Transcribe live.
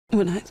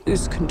When I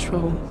lose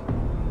control,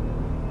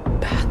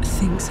 bad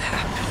things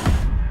happen.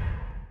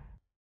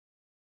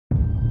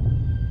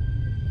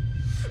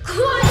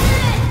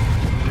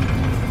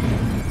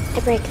 I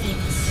break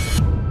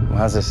things. Well,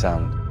 how's this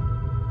sound?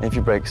 If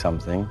you break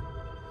something,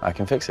 I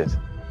can fix it.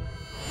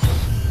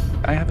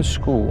 I have a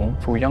school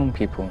for young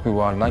people who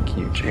are like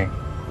you, G.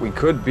 We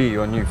could be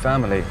your new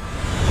family,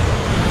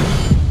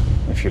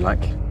 if you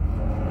like.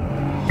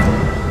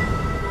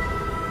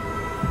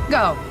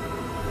 Go.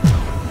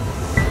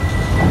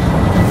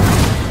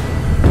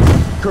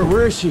 Kurt,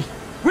 where is she?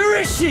 Where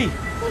is she?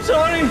 I'm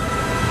sorry.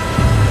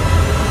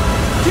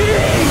 G!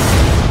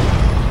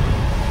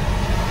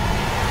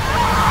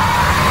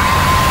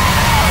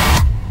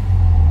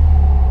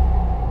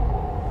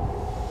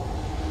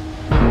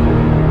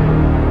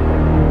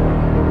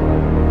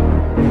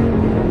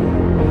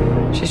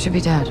 She should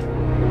be dead.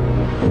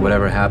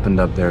 Whatever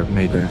happened up there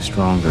made her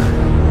stronger.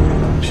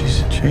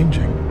 She's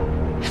changing.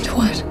 And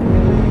what?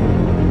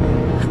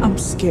 I'm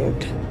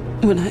scared.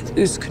 When I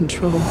lose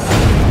control,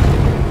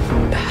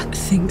 bad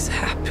things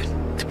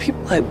happen to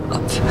people I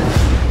love.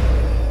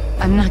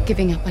 I'm not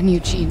giving up on you,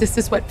 Jean. This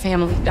is what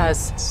family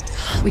does.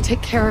 Stop. We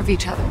take care of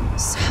each other.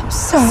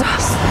 Stop.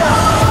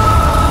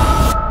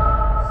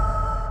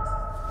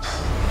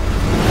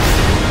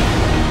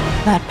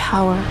 That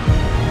power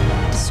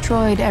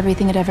destroyed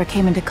everything it ever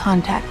came into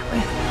contact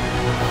with.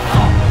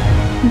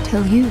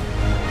 Until you.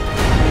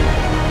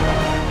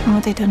 And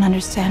what they don't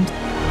understand,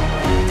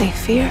 they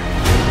fear.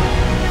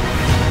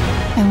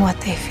 And what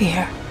they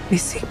fear, we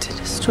seek to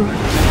destroy.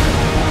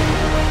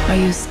 Are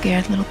you a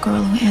scared little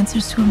girl who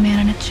answers to a man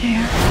in a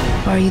chair?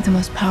 Or are you the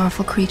most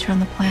powerful creature on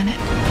the planet?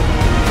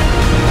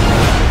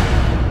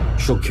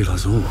 She'll kill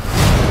us all.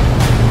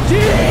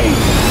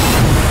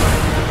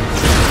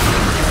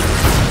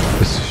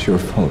 This is your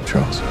fault,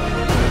 Charles.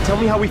 Tell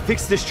me how we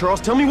fix this,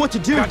 Charles. Tell me what to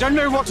do. I don't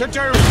know what to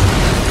do.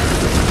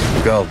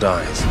 The girl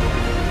dies.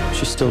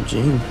 She's still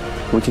Jean.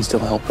 We can still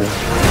help her.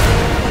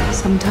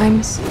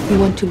 Sometimes we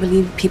want to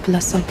believe people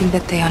are something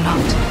that they are not.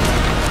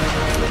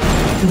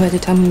 And by the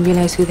time we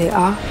realize who they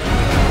are,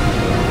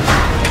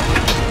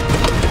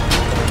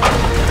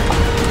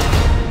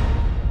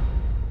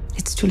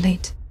 it's too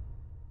late.